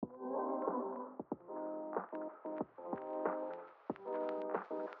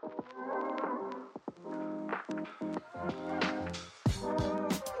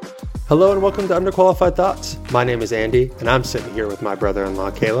Hello and welcome to Underqualified Thoughts. My name is Andy, and I'm sitting here with my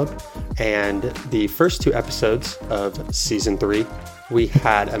brother-in-law, Caleb. And the first two episodes of Season 3, we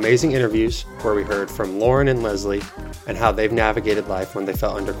had amazing interviews where we heard from Lauren and Leslie and how they've navigated life when they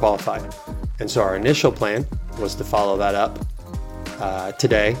felt underqualified. And so our initial plan was to follow that up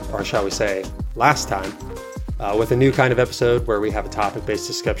today, or shall we say last time, with a new kind of episode where we have a topic-based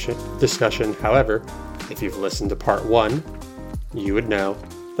discussion. However, if you've listened to part 1, you would know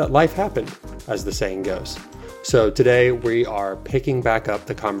that life happened, as the saying goes. So today we are picking back up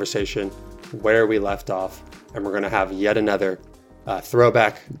the conversation where we left off, and we're going to have yet another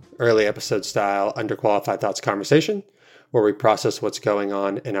throwback early episode style Underqualified Thoughts conversation where we process what's going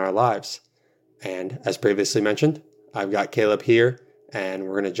on in our lives. And as previously mentioned, I've got Caleb here, and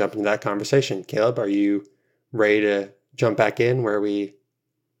we're going to jump into that conversation. Caleb, are you ready to jump back in where we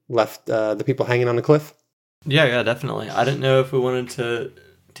left the people hanging on the cliff? Yeah, definitely. I didn't know if we wanted to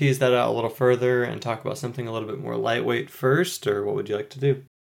tease that out a little further and talk about something a little bit more lightweight first, or what would you like to do?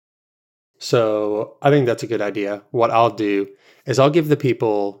 So I think that's a good idea. What I'll do is I'll give the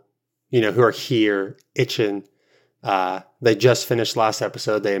people, who are here itching. They just finished last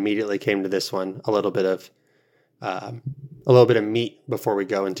episode. They immediately came to this one. A little bit of meat before we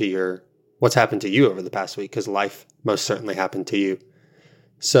go into what's happened to you over the past week, because life most certainly happened to you.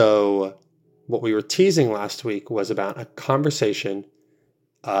 So what we were teasing last week was about a conversation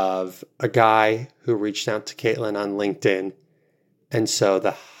of a guy who reached out to Caitlin on LinkedIn. And so the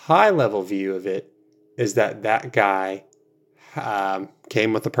high level view of it is that guy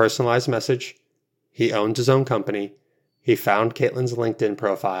came with a personalized message. He owns his own company. He found Caitlin's LinkedIn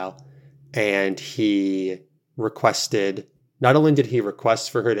profile, and he requested, not only did he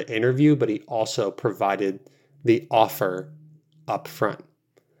request for her to interview, but he also provided the offer up front.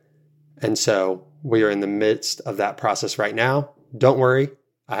 And so we are in the midst of that process right now. Don't worry,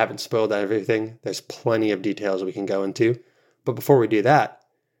 I haven't spoiled everything. There's plenty of details we can go into. But before we do that,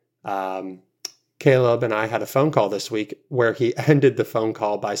 Caleb and I had a phone call this week where he ended the phone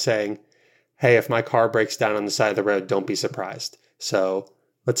call by saying, hey, if my car breaks down on the side of the road, don't be surprised. So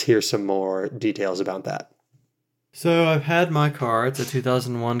let's hear some more details about that. So I've had my car. It's a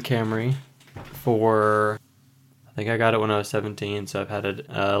 2001 Camry I think I got it when I was 17, so I've had it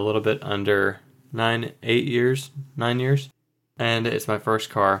a little bit under 9 years. And it's my first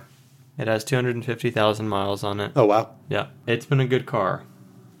car. It has 250,000 miles on it. Oh, wow. Yeah, it's been a good car.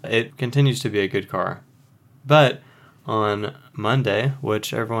 It continues to be a good car. But on Monday,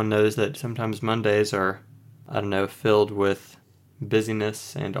 which everyone knows that sometimes Mondays are, filled with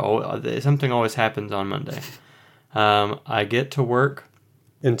busyness, and something always happens on Monday. I get to work.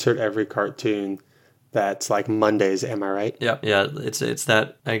 Insert every cartoon that's like Mondays, am I right? Yep. Yeah, it's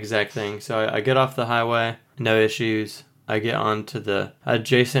that exact thing. So I get off the highway, no issues. I get onto the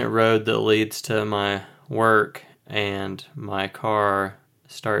adjacent road that leads to my work, and my car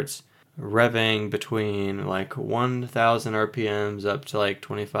starts revving between like 1,000 RPMs up to like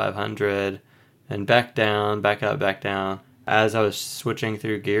 2,500, and back down, back up, back down, as I was switching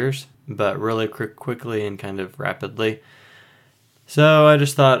through gears, but really quickly and kind of rapidly. So I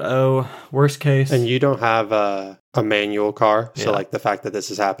just thought, worst case. And you don't have a manual car, so like the fact that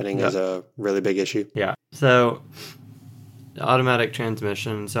this is happening is a really big issue. Yeah. So automatic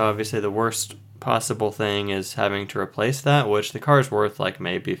transmission. So obviously the worst possible thing is having to replace that, which the car's worth like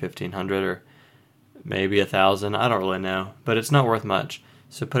maybe $1,500 or maybe $1,000. I don't really know, but it's not worth much.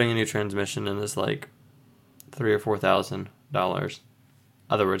 So putting a new transmission in is like $3,000 or $4,000.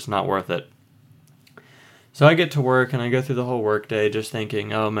 Other words, not worth it. So I get to work and I go through the whole workday just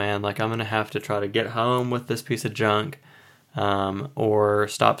thinking, oh man, like I'm going to have to try to get home with this piece of junk, or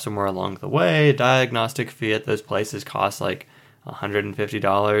stop somewhere along the way. Diagnostic fee at those places costs like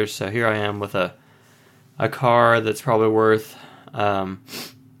 $150. So here I am with a car that's probably worth,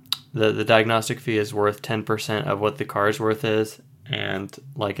 the diagnostic fee is worth 10% of what the car's worth is. And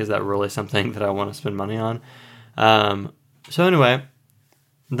like, is that really something that I want to spend money on? So anyway,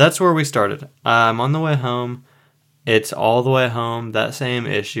 that's where we started. I'm on the way home. It's all the way home. That same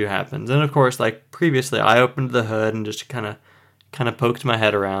issue happens. And of course, like previously, I opened the hood and just kind of poked my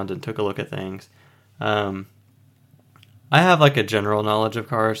head around and took a look at things. I have like a general knowledge of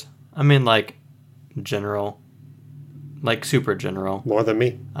cars. I mean, like general, like super general. More than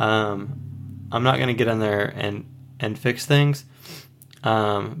me. I'm not going to get in there and fix things.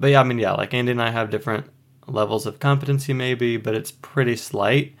 But yeah, like Andy and I have different levels of competency maybe, but it's pretty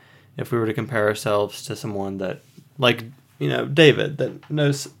slight if we were to compare ourselves to someone that, like, David, that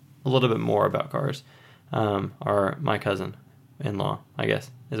knows a little bit more about cars, or my cousin-in-law, I guess,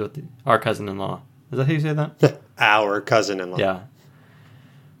 our cousin-in-law. Is that how you say that? Our cousin-in-law. Yeah.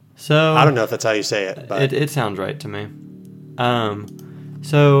 So I don't know if that's how you say it, but it sounds right to me.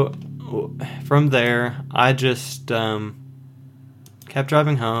 So from there, I just kept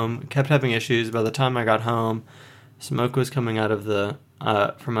driving home, kept having issues. By the time I got home, smoke was coming out of the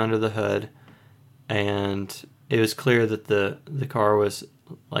from under the hood, and it was clear that the car was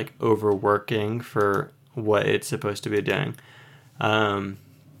like overworking for what it's supposed to be doing. So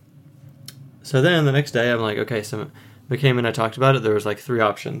then the next day, I'm like, okay, so we came in, I talked about it. There was like 3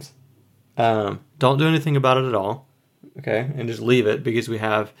 options. Don't do anything about it at all, okay, and just leave it because we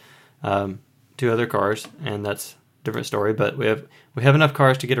have 2 other cars, and that's a different story. But we have enough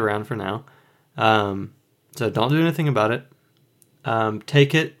cars to get around for now. So don't do anything about it.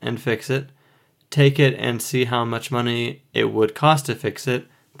 Take it and fix it. Take it and see how much money it would cost to fix it.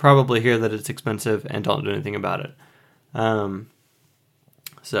 Probably hear that it's expensive, and don't do anything about it.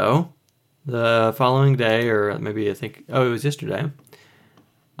 So the following day, or maybe it was yesterday,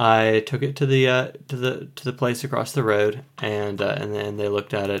 I took it to the place across the road, and then they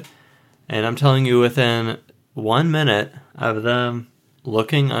looked at it, and I'm telling you, within 1 minute of them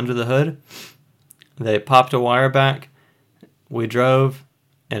looking under the hood, they popped a wire back. We drove,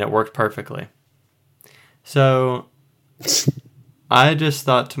 and it worked perfectly. So I just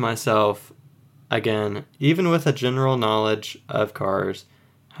thought to myself, again, even with a general knowledge of cars,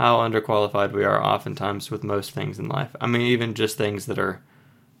 how underqualified we are oftentimes with most things in life. I mean, even just things that are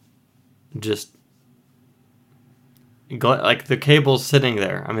just like the cable's sitting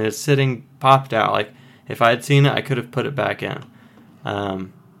there. I mean, it's sitting popped out. Like, if I had seen it, I could have put it back in.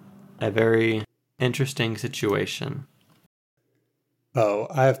 A very interesting situation. Oh,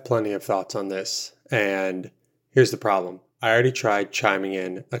 I have plenty of thoughts on this. And here's the problem. I already tried chiming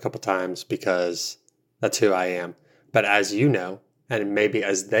in a couple times because that's who I am. But as you know, and maybe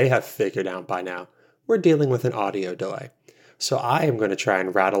as they have figured out by now, we're dealing with an audio delay. So I am going to try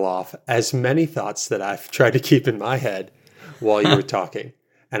and rattle off as many thoughts that I've tried to keep in my head while you were talking.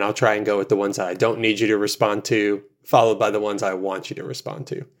 And I'll try and go with the ones that I don't need you to respond to, followed by the ones I want you to respond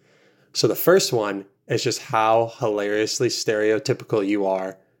to. So the first one is just how hilariously stereotypical you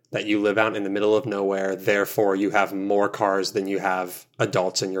are that you live out in the middle of nowhere, therefore you have more cars than you have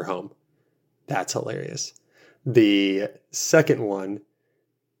adults in your home. That's hilarious. The second one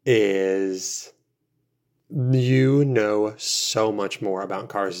is you know so much more about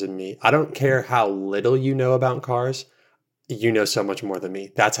cars than me. I don't care how little you know about cars. You know so much more than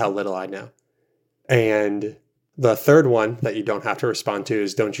me. That's how little I know. And the third one that you don't have to respond to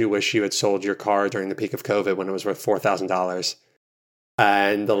is, don't you wish you had sold your car during the peak of COVID when it was worth $4,000?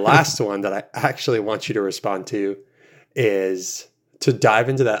 And the last one that I actually want you to respond to is to dive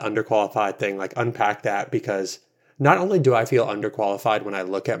into that underqualified thing, like unpack that, because not only do I feel underqualified when I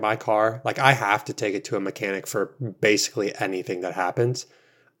look at my car, like I have to take it to a mechanic for basically anything that happens.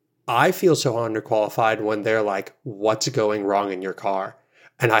 I feel so underqualified when they're like, what's going wrong in your car?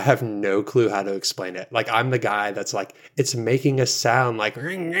 And I have no clue how to explain it. Like, I'm the guy that's like, it's making a sound like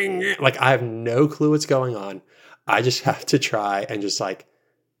I have no clue what's going on. I just have to try and just like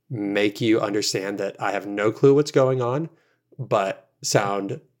make you understand that I have no clue what's going on, but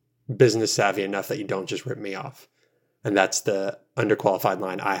sound business savvy enough that you don't just rip me off. And that's the underqualified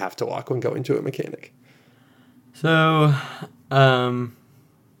line I have to walk when going to a mechanic. So, I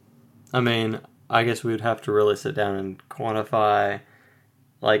mean, I guess we would have to really sit down and quantify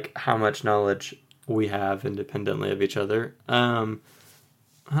like how much knowledge we have independently of each other. I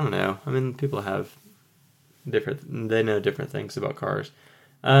don't know. I mean, people have they know different things about cars.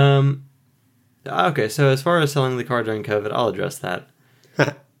 Okay, so as far as selling the car during COVID, I'll address that.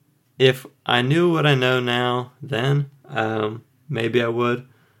 If I knew what I know now, then maybe I would.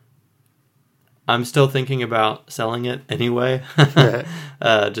 I'm still thinking about selling it anyway,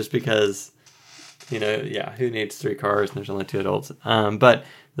 just because, who needs 3 cars and there's only 2 adults? But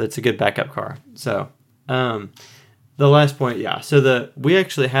that's a good backup car. So the last point, so we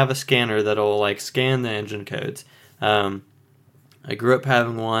actually have a scanner that'll like scan the engine codes. I grew up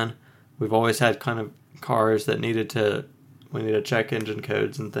having one. We've always had kind of cars that we need to check engine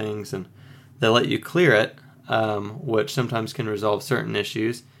codes and things, and they let you clear it, which sometimes can resolve certain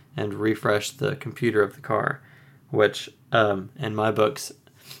issues and refresh the computer of the car, which in my books,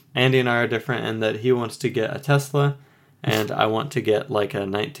 Andy and I are different in that he wants to get a Tesla and I want to get like a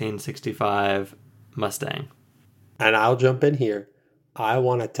 1965 Mustang. And I'll jump in here. I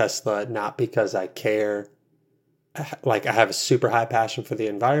want a Tesla not because I care, like I have a super high passion for the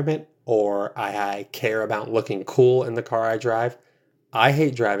environment, or I care about looking cool in the car I drive. I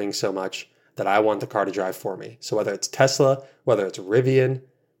hate driving so much that I want the car to drive for me. So whether it's Tesla, whether it's Rivian,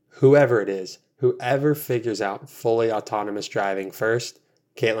 whoever it is, whoever figures out fully autonomous driving first,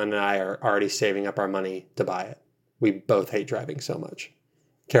 Caitlin and I are already saving up our money to buy it. We both hate driving so much.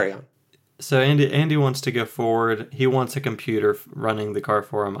 Carry on. So Andy wants to go forward. He wants a computer running the car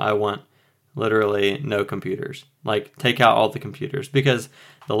for him. I want literally no computers. Like, take out all the computers, because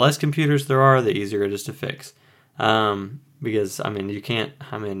the less computers there are, the easier it is to fix. Because you can't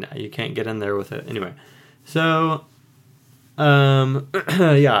get in there with it anyway. So,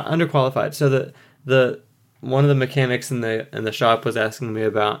 yeah, underqualified. So the one of the mechanics in the shop was asking me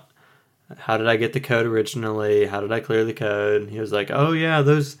about how did I get the code originally? How did I clear the code? And he was like, "Oh yeah,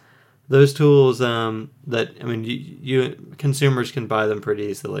 those tools you consumers can buy them pretty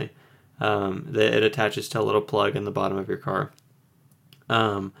easily. It attaches to a little plug in the bottom of your car."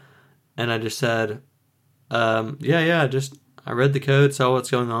 And I just said, just I read the code, saw what's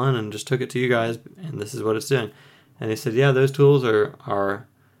going on, and just took it to you guys, and this is what it's doing. And he said, "Yeah, those tools are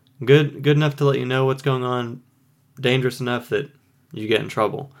good enough to let you know what's going on, dangerous enough that you get in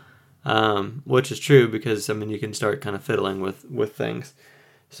trouble." Which is true, because you can start kind of fiddling with things.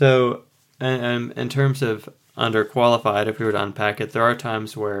 So, in terms of underqualified, if we were to unpack it, there are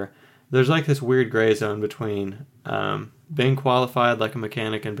times where there's like this weird gray zone between being qualified like a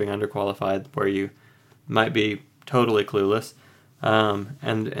mechanic and being underqualified, where you might be totally clueless,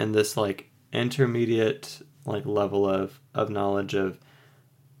 and this like intermediate like level of knowledge of,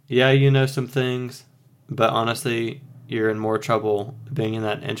 yeah, you know some things, but honestly you're in more trouble being in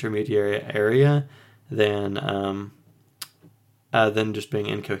that intermediary area than just being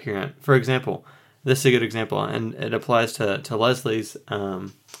incoherent. For example, this is a good example, and it applies to Leslie's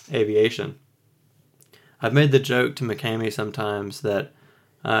aviation. I've made the joke to McCamey sometimes that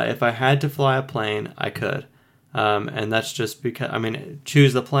if I had to fly a plane, I could. And that's just because,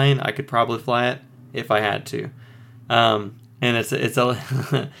 choose the plane, I could probably fly it if I had to. And it's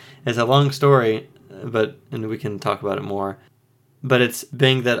a it's a long story, and we can talk about it more. But it's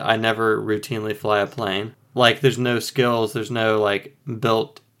being that I never routinely fly a plane. Like, there's no skills, there's no like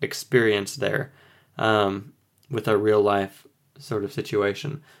built experience there with a real life sort of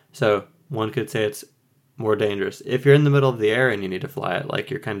situation. So one could say it's more dangerous. If you're in the middle of the air and you need to fly it, like,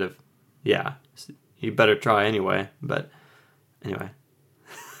 you're kind of, yeah, you better try anyway. But anyway.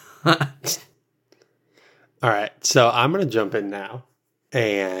 All right, so I'm going to jump in now.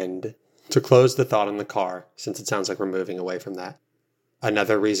 And to close the thought on the car, since it sounds like we're moving away from that,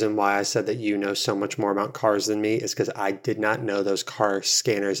 another reason why I said that you know so much more about cars than me is because I did not know those car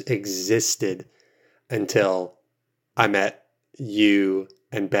scanners existed until I met you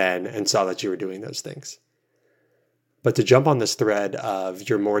and Ben and saw that you were doing those things. But to jump on this thread of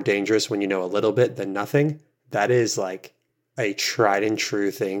you're more dangerous when you know a little bit than nothing, that is like a tried and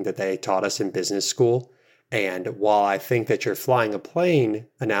true thing that they taught us in business school. And while I think that your flying a plane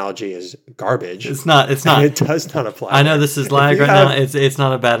analogy is garbage, it's not. It does not apply. I know this is lag right now. It's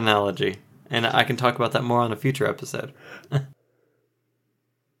not a bad analogy, and I can talk about that more on a future episode.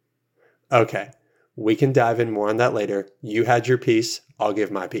 Okay, we can dive in more on that later. You had your piece. I'll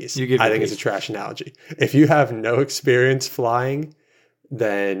give my piece. I think it's a trash analogy. If you have no experience flying,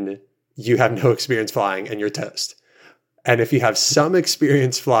 then you have no experience flying, and you're toast. And if you have some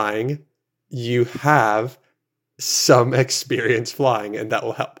experience flying, you have some experience flying, and that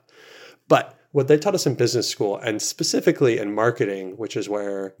will help. But what they taught us in business school, and specifically in marketing, which is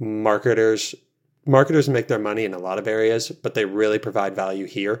where marketers make their money in a lot of areas, but they really provide value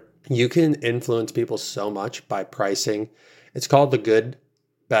here. You can influence people so much by pricing. It's called the good,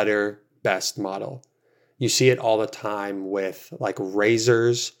 better, best model. You see it all the time with like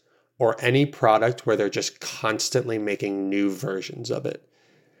razors or any product where they're just constantly making new versions of it.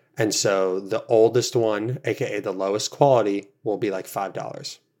 And so the oldest one, aka the lowest quality, will be like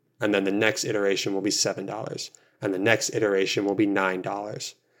 $5. And then the next iteration will be $7. And the next iteration will be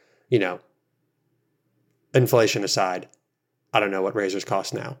 $9. Inflation aside, I don't know what razors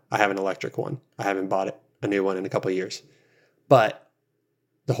cost now. I have an electric one. I haven't bought a new one in a couple of years. But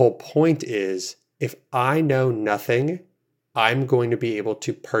the whole point is, if I know nothing, I'm going to be able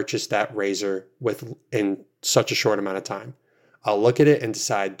to purchase that razor in such a short amount of time. I'll look at it and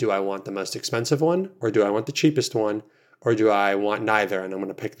decide, do I want the most expensive one, or do I want the cheapest one, or do I want neither, and I'm going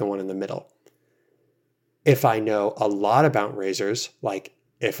to pick the one in the middle. If I know a lot about razors, like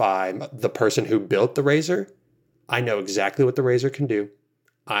if I'm the person who built the razor, I know exactly what the razor can do.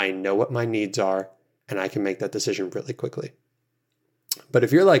 I know what my needs are, and I can make that decision really quickly. But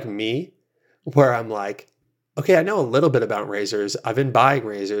if you're like me, where I'm like, okay, I know a little bit about razors. I've been buying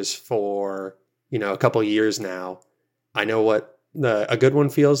razors for, a couple years now. I know what a good one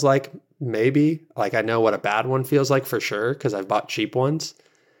feels like, maybe. Like, I know what a bad one feels like for sure, because I've bought cheap ones.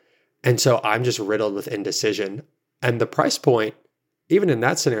 And so I'm just riddled with indecision. And the price point even in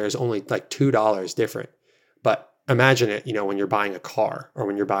that scenario, is only like $2 different. But imagine it, when you're buying a car or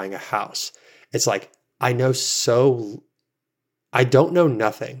when you're buying a house, it's like, I don't know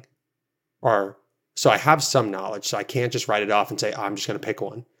nothing, or so I have some knowledge. So I can't just write it off and say, I'm just going to pick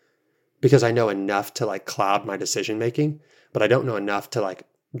one, because I know enough to like cloud my decision making, but I don't know enough to like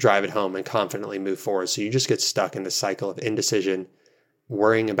drive it home and confidently move forward. So you just get stuck in the cycle of indecision,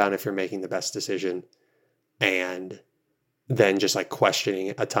 worrying about if you're making the best decision, and then just like questioning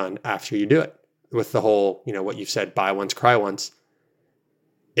it a ton after you do it. With the whole, what you've said, buy once, cry once.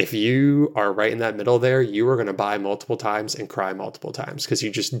 If you are right in that middle there, you are going to buy multiple times and cry multiple times because you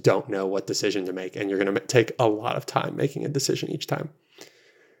just don't know what decision to make. And you're going to take a lot of time making a decision each time.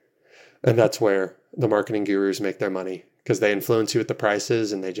 And that's where the marketing gurus make their money, because they influence you with the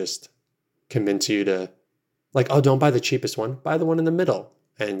prices and they just convince you to like, oh, don't buy the cheapest one, buy the one in the middle.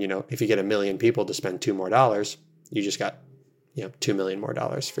 And, if you get 1 million people to spend $2 more, you just got, $2 million more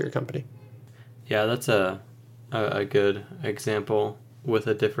for your company. Yeah, that's a good example with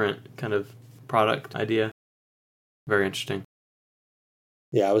a different kind of product idea. Very interesting.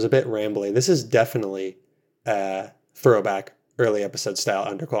 Yeah, I was a bit rambly. This is definitely a throwback early episode style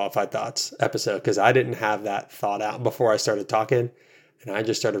Underqualified Thoughts episode, because I didn't have that thought out before I started talking, and I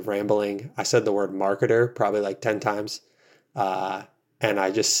just started rambling. I said the word marketer probably like 10 times, and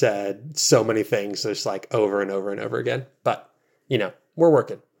I just said so many things just like over and over and over again. But, we're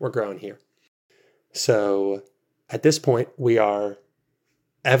working. We're growing here. So at this point, we are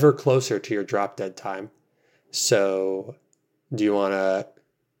ever closer to your drop dead time. So do you want to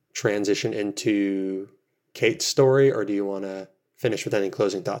transition into Kate's story, or do you want to finish with any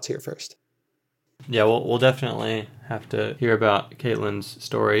closing thoughts here first? Yeah, we'll definitely have to hear about Caitlin's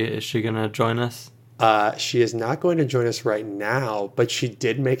story. Is she going to join us? She is not going to join us right now, but she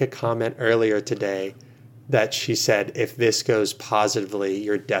did make a comment earlier today that she said, if this goes positively,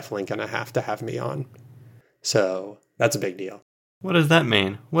 you're definitely going to have me on. So that's a big deal. What does that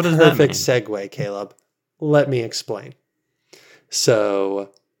mean? What does that mean? Perfect segue, Caleb. Let me explain.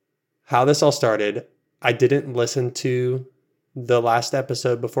 So how this all started, I didn't listen to the last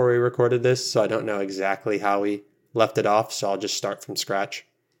episode before we recorded this, so I don't know exactly how we left it off, so I'll just start from scratch.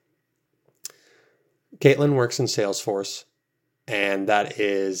 Caitlin works in Salesforce, and that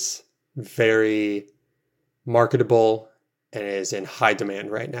is very marketable and is in high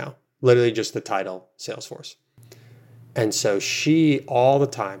demand right now. Literally just the title, Salesforce. And so she all the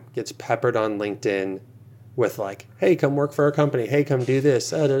time gets peppered on LinkedIn with like, hey, come work for our company. Hey, come do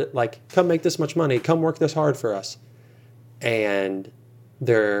this. Like, come make this much money. Come work this hard for us. And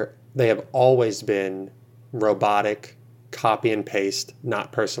they have always been robotic, copy and paste,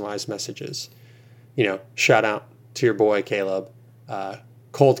 not personalized messages. Shout out to your boy, Caleb.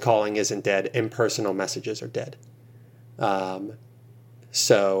 Cold calling isn't dead. Impersonal messages are dead.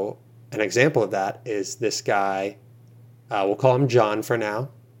 So an example of that is this guy, we'll call him John for now,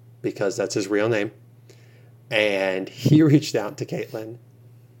 because that's his real name. And he reached out to Caitlin,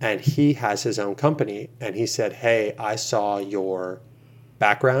 and he has his own company. And he said, hey, I saw your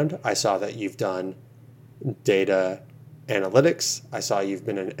background. I saw that you've done data analytics. I saw you've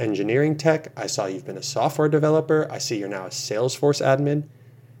been an engineering tech. I saw you've been a software developer. I see you're now a Salesforce admin,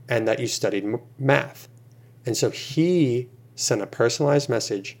 and that you studied math. And so he sent a personalized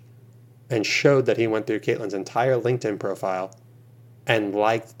message and showed that he went through Caitlin's entire LinkedIn profile and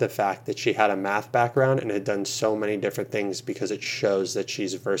liked the fact that she had a math background and had done so many different things, because it shows that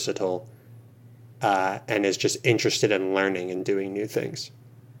she's versatile and is just interested in learning and doing new things.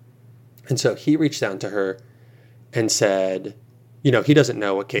 And so he reached out to her and said, he doesn't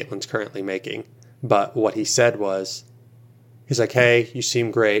know what Caitlin's currently making, but what he said was, he's like, hey, you seem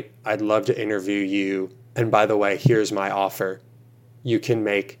great. I'd love to interview you. And by the way, here's my offer. You can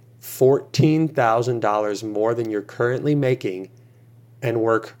make $14,000 more than you're currently making and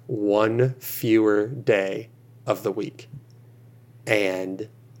work one fewer day of the week. And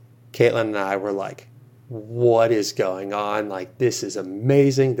Caitlin and I were like, what is going on? Like, this is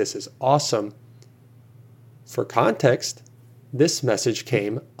amazing. This is awesome. For context, this message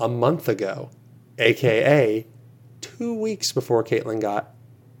came a month ago, aka 2 weeks before Caitlin got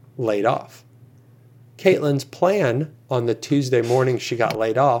laid off. Caitlin's plan on the Tuesday morning she got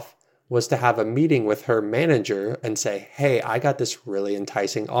laid off was to have a meeting with her manager and say, hey, I got this really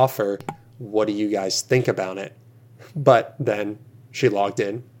enticing offer. What do you guys think about it? But then she logged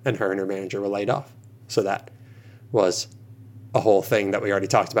in and her manager were laid off. So that was a whole thing that we already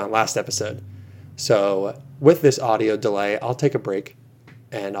talked about last episode. So with this audio delay, I'll take a break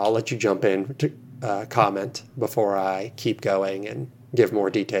and I'll let you jump in to comment before I keep going and give more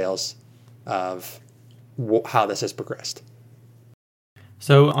details of how this has progressed.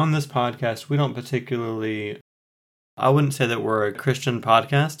 So on this podcast, we don't particularly, I wouldn't say that we're a Christian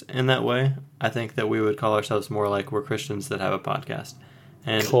podcast in that way. I think that we would call ourselves more like we're Christians that have a podcast.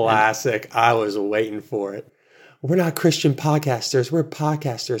 Classic. I was waiting for it. We're not Christian podcasters. We're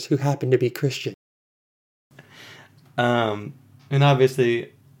podcasters who happen to be Christian. And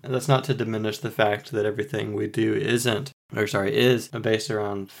obviously, that's not to diminish the fact that everything we do is based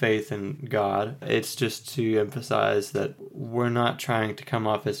around faith in God. It's just to emphasize that we're not trying to come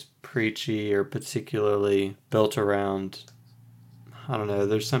off as preachy or particularly built around, I don't know,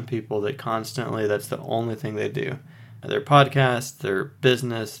 there's some people that constantly, that's the only thing they do. Their podcast, their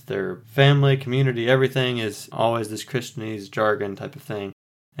business, their family, community, everything is always this Christianese jargon type of thing.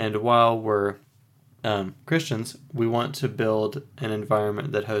 And while we're Christians, we want to build an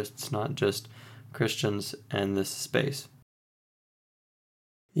environment that hosts not just Christians in this space.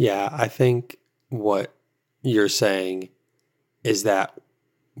 Yeah, I think what you're saying is that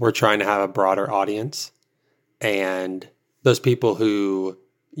we're trying to have a broader audience, and those people who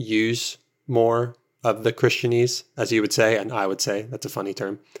use more of the Christianese, as you would say, and I would say, that's a funny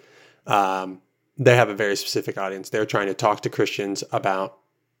term, they have a very specific audience. They're trying to talk to Christians about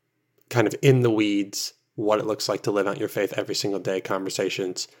kind of in the weeds, what it looks like to live out your faith every single day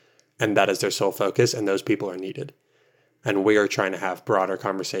conversations, and that is their sole focus, and those people are needed. And we are trying to have broader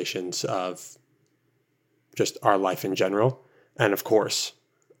conversations of just our life in general, and of course,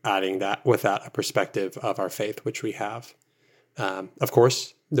 adding that without a perspective of our faith, which we have. Of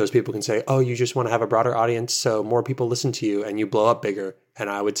course, those people can say, oh, you just want to have a broader audience so more people listen to you and you blow up bigger. And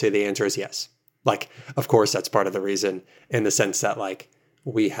I would say the answer is yes. Like, of course, that's part of the reason, in the sense that, like,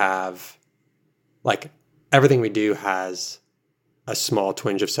 we have, like, everything we do has a small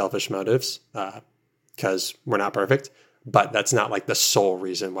twinge of selfish motives because we're not perfect. But that's not like the sole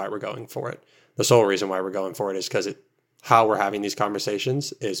reason why we're going for it. The sole reason why we're going for it is because how we're having these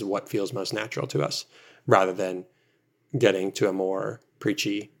conversations is what feels most natural to us, rather than getting to a more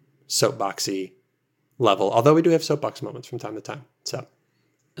preachy, soapboxy level. Although we do have soapbox moments from time to time.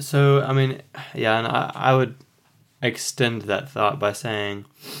 So I mean, yeah, and I would extend that thought by saying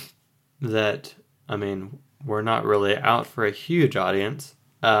that, I mean, we're not really out for a huge audience.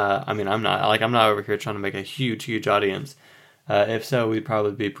 I mean, I'm not over here trying to make a huge audience. If so, we'd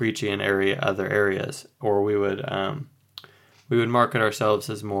probably be preachy in other areas, or we would market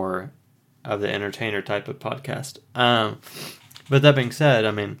ourselves as more of the entertainer type of podcast. But that being said,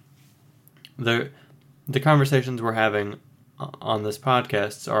 I mean, the conversations we're having on this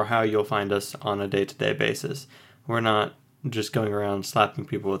podcast are how you'll find us on a day-to-day basis. We're not just going around slapping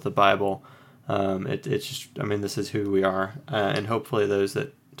people with the Bible. It's just, I mean, this is who we are. And hopefully those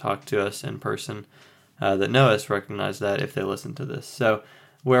that talk to us in person that know us recognize that if they listen to this. So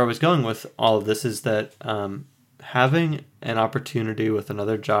where I was going with all of this is that having an opportunity with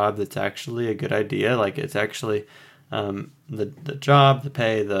another job that's actually a good idea, like it's actually the job, the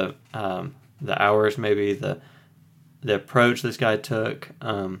pay, the hours, maybe the approach this guy took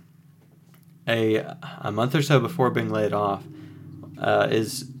a month or so before being laid off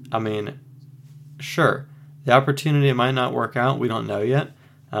is, I mean, sure, the opportunity might not work out. We don't know yet.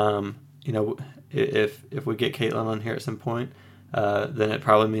 You know, if we get Caitlin on here at some point, then it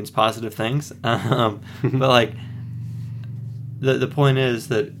probably means positive things. But like, the point is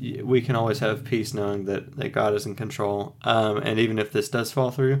that we can always have peace knowing that God is in control. And even if this does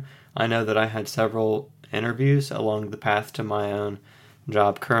fall through, I know that I had several interviews along the path to my own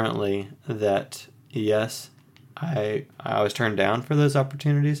job currently that, yes, I was turned down for those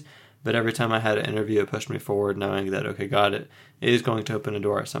opportunities, but every time I had an interview, it pushed me forward knowing that, okay, God, it is going to open a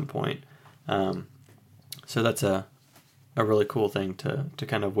door at some point. So that's a really cool thing to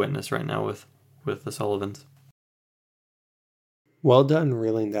kind of witness right now with the Sullivans. Well done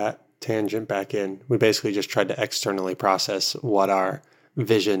reeling that tangent back in. We basically just tried to externally process what our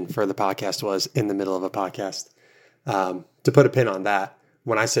vision for the podcast was in the middle of a podcast. To put a pin on that,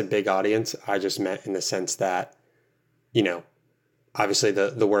 when I said big audience, I just meant in the sense that, you know, obviously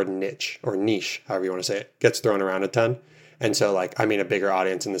the word niche or niche, however you want to say it, gets thrown around a ton. And so, like, I mean a bigger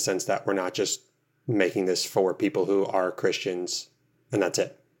audience in the sense that we're not just making this for people who are Christians and that's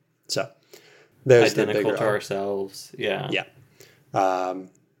it. So there's identical the bigger to ourselves. Yeah. Yeah.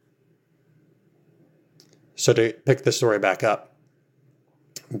 So to pick the story back up,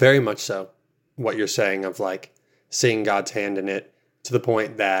 very much so what you're saying of like seeing God's hand in it, to the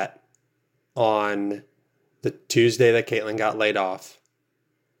point that on the Tuesday that Caitlin got laid off,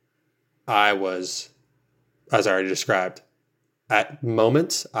 I was, as I already described, at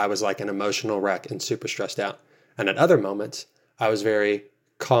moments I was like an emotional wreck and super stressed out. And at other moments I was very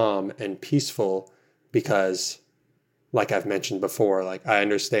calm and peaceful because like I've mentioned before, like I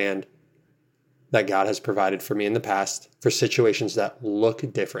understand that God has provided for me in the past for situations that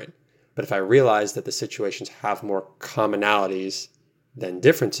look different. But if I realize that the situations have more commonalities than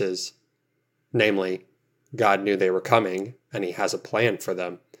differences, namely, God knew they were coming and he has a plan for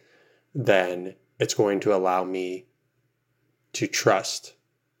them, then it's going to allow me to trust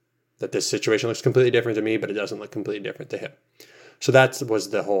that this situation looks completely different to me, but it doesn't look completely different to him. So that was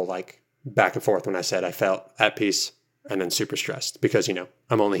the whole like back and forth when I said I felt at peace and then super stressed because,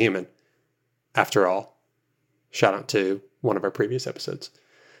 I'm only human after all. Shout out to one of our previous episodes.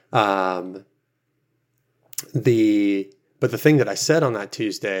 But the thing that I said on that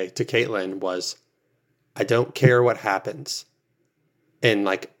Tuesday to Caitlin was, I don't care what happens in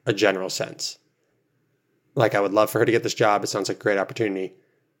like a general sense. Like I would love for her to get this job. It sounds like a great opportunity.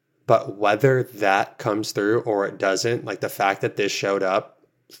 But whether that comes through or it doesn't, like the fact that this showed up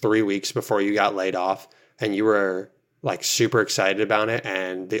 3 weeks before you got laid off and you were like super excited about it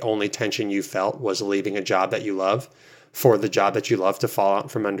and the only tension you felt was leaving a job that you love for the job that you love to fall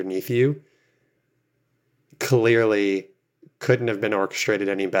out from underneath you, clearly couldn't have been orchestrated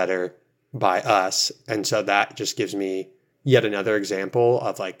any better by us. And so that just gives me yet another example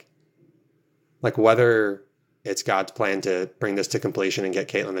of like whether it's God's plan to bring this to completion and get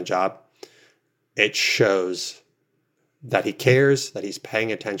Caitlin a job, it shows that he cares, that he's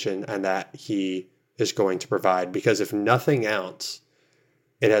paying attention, and that he is going to provide. Because if nothing else,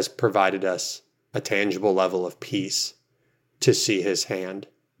 it has provided us a tangible level of peace to see his hand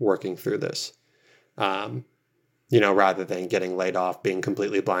working through this. Rather than getting laid off, being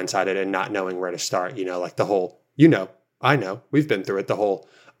completely blindsided and not knowing where to start, like the whole, I know, we've been through it, the whole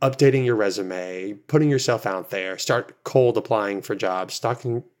updating your resume, putting yourself out there, start cold applying for jobs,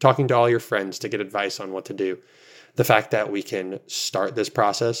 talking to all your friends to get advice on what to do. The fact that we can start this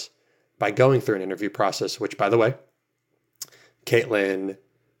process by going through an interview process, which, by the way, Caitlin,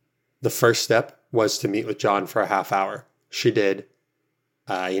 the first step was to meet with John for a half hour. She did,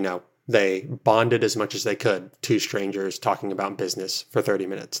 they bonded as much as they could, two strangers talking about business for 30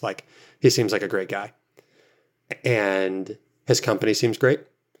 minutes. Like, he seems like a great guy. And his company seems great.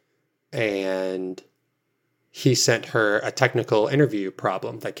 And he sent her a technical interview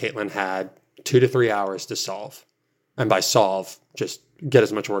problem that Caitlin had 2 to 3 hours to solve. And by solve, just get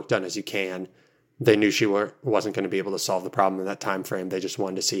as much work done as you can. They knew she wasn't going to be able to solve the problem in that time frame. They just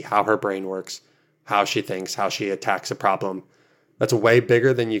wanted to see how her brain works, how she thinks, how she attacks a problem that's way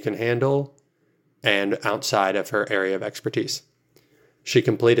bigger than you can handle and outside of her area of expertise. She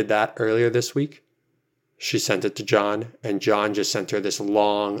completed that earlier this week. She sent it to John, and John just sent her this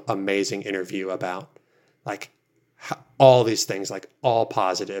long, amazing interview about like all these things, like all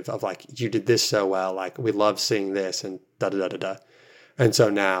positive of like, you did this so well. Like, we love seeing this and da-da-da-da-da. And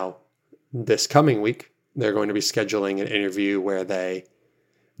so now this coming week, they're going to be scheduling an interview where they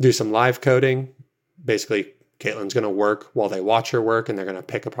do some live coding. Basically, Caitlin's going to work while they watch her work, and they're going to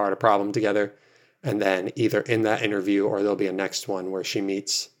pick apart a problem together. And then either in that interview or there'll be a next one where she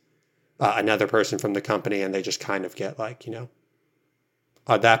meets another person from the company, and they just kind of get like,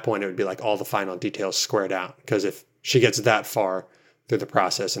 at that point, it would be like all the final details squared out. Because if she gets that far through the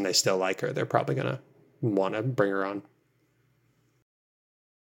process and they still like her, they're probably going to want to bring her on.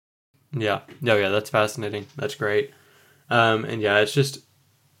 Yeah. No, yeah, that's fascinating. That's great. And yeah, it's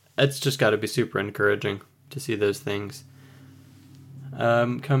just got to be super encouraging to see those things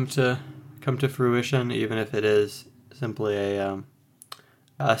come to fruition, even if it is simply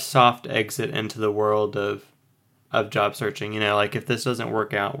a soft exit into the world of job searching. Like if this doesn't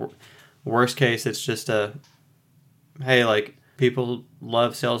work out, worst case, it's just hey, like people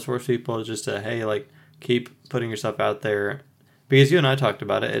love Salesforce people. Just hey, like keep putting yourself out there, because you and I talked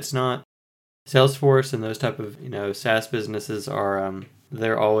about it. It's not Salesforce and those type of SaaS businesses are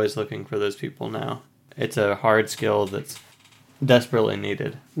they're always looking for those people now. It's a hard skill that's desperately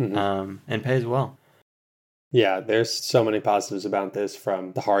needed, and pays well. Yeah, there's so many positives about this,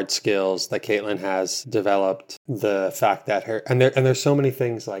 from the hard skills that Caitlin has developed, the fact that there's so many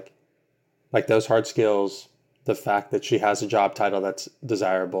things like those hard skills, the fact that she has a job title that's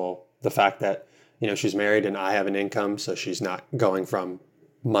desirable, the fact that, she's married and I have an income, so she's not going from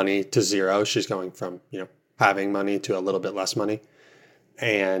money to zero. She's going from, having money to a little bit less money.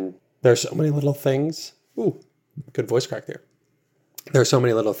 And there's so many little things. Ooh, good voice crack there. There are so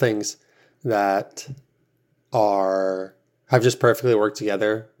many little things that have just perfectly worked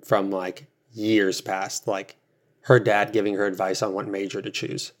together from like years past, like her dad giving her advice on what major to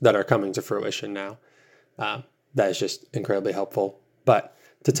choose, that are coming to fruition now. That is just incredibly helpful. But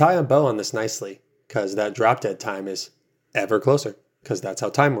to tie a bow on this nicely, because that drop dead time is ever closer, because that's how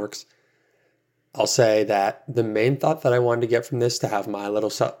time works. I'll say that the main thought that I wanted to get from this, to have my little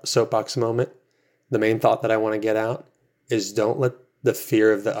soapbox moment, the main thought that I want to get out is don't let the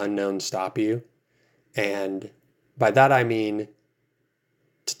fear of the unknown stop you. And by that, I mean,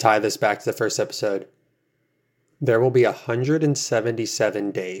 to tie this back to the first episode, there will be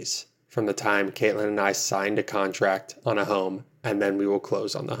 177 days from the time Caitlin and I signed a contract on a home, and then we will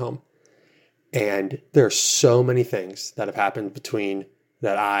close on the home. And there are so many things that have happened between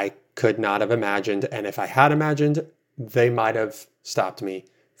that I could not have imagined. And if I had imagined, they might have stopped me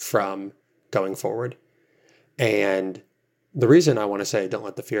from going forward. And the reason I want to say don't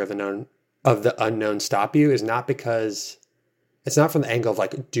let the fear of the unknown stop you is not because it's not from the angle of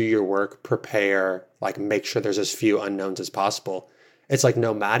like, do your work, prepare, like make sure there's as few unknowns as possible. It's like,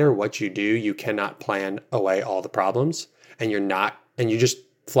 no matter what you do, you cannot plan away all the problems, and you just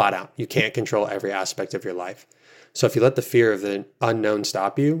flat out, you can't control every aspect of your life. So if you let the fear of the unknown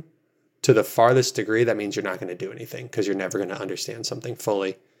stop you to the farthest degree, that means you're not going to do anything because you're never going to understand something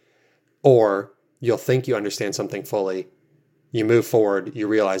fully. Or you'll think you understand something fully. You move forward, you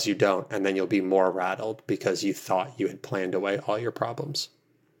realize you don't, and then you'll be more rattled because you thought you had planned away all your problems.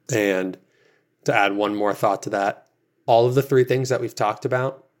 And to add one more thought to that, all of the three things that we've talked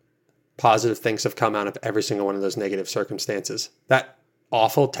about, positive things have come out of every single one of those negative circumstances. That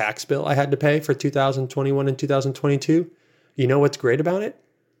awful tax bill I had to pay for 2021 and 2022, you know what's great about it?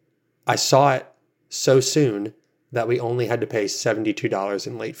 I saw it so soon that we only had to pay $72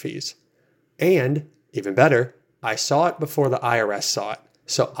 in late fees. And even better, I saw it before the IRS saw it,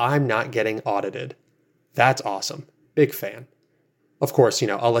 so I'm not getting audited. That's awesome. Big fan. Of course,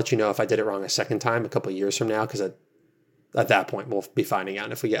 I'll let you know if I did it wrong a second time a couple of years from now, because at that point we'll be finding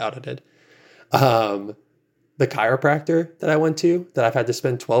out if we get audited. The chiropractor that I went to, that I've had to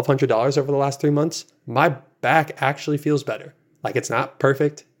spend $1,200 over the last 3 months, my back actually feels better. Like, it's not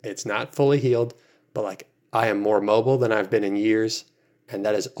perfect, it's not fully healed, but like, I am more mobile than I've been in years. And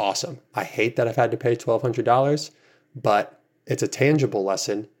that is awesome. I hate that I've had to pay $1,200, but it's a tangible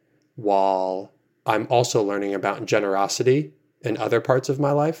lesson, while I'm also learning about generosity in other parts of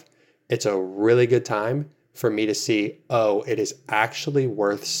my life. It's a really good time for me to see, it is actually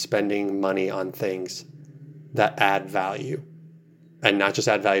worth spending money on things that add value, and not just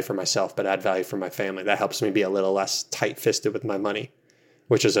add value for myself, but add value for my family. That helps me be a little less tight-fisted with my money,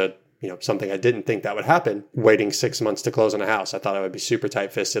 which is something I didn't think that would happen. Waiting 6 months to close on a house, I thought I would be super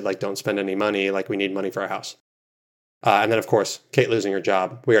tight-fisted, like don't spend any money, like we need money for a house. And then of course, Kate losing her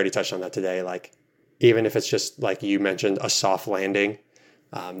job. We already touched on that today. Like, even if it's just like you mentioned, a soft landing,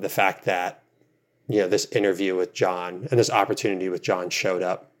 the fact that this interview with John and this opportunity with John showed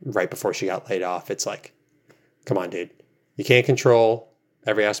up right before she got laid off. It's like, come on, dude. You can't control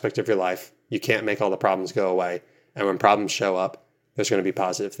every aspect of your life. You can't make all the problems go away. And when problems show up, there's going to be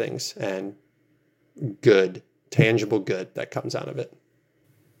positive things and good, tangible good that comes out of it.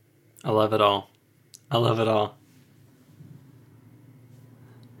 I love it all. I love it all.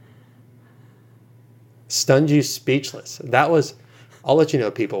 Stunned you speechless. That was, I'll let you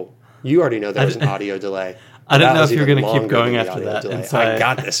know, people. You already know there was an audio delay. I didn't know if you were going to keep going after that. So I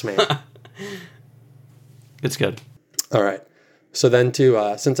got this, man. It's good. All right. So then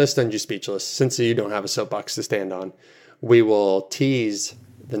since I stunned you speechless, since you don't have a soapbox to stand on, we will tease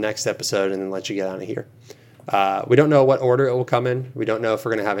the next episode and then let you get out of here. We don't know what order it will come in. We don't know if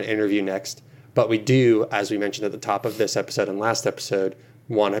we're going to have an interview next. But we do, as we mentioned at the top of this episode and last episode,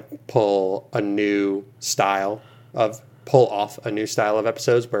 want to pull off a new style of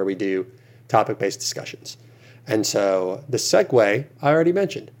episodes where we do topic-based discussions. And so the segue I already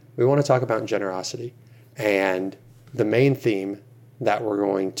mentioned. We want to talk about generosity. And the main theme that we're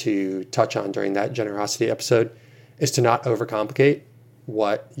going to touch on during that generosity episode is to not overcomplicate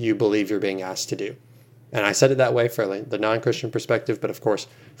what you believe you're being asked to do. And I said it that way for the non-Christian perspective, but of course,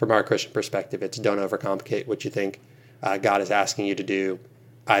 from our Christian perspective, it's don't overcomplicate what you think God is asking you to do,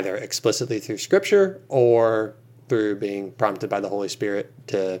 either explicitly through Scripture or through being prompted by the Holy Spirit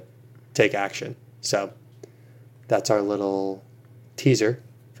to take action. So that's our little teaser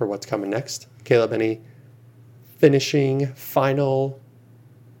for what's coming next. Caleb, any finishing, final,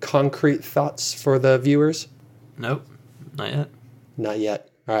 concrete thoughts for the viewers? Nope, not yet. Not yet.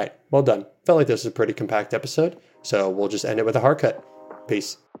 All right, well done. Felt like this was a pretty compact episode, so we'll just end it with a hard cut.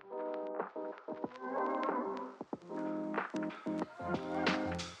 Peace.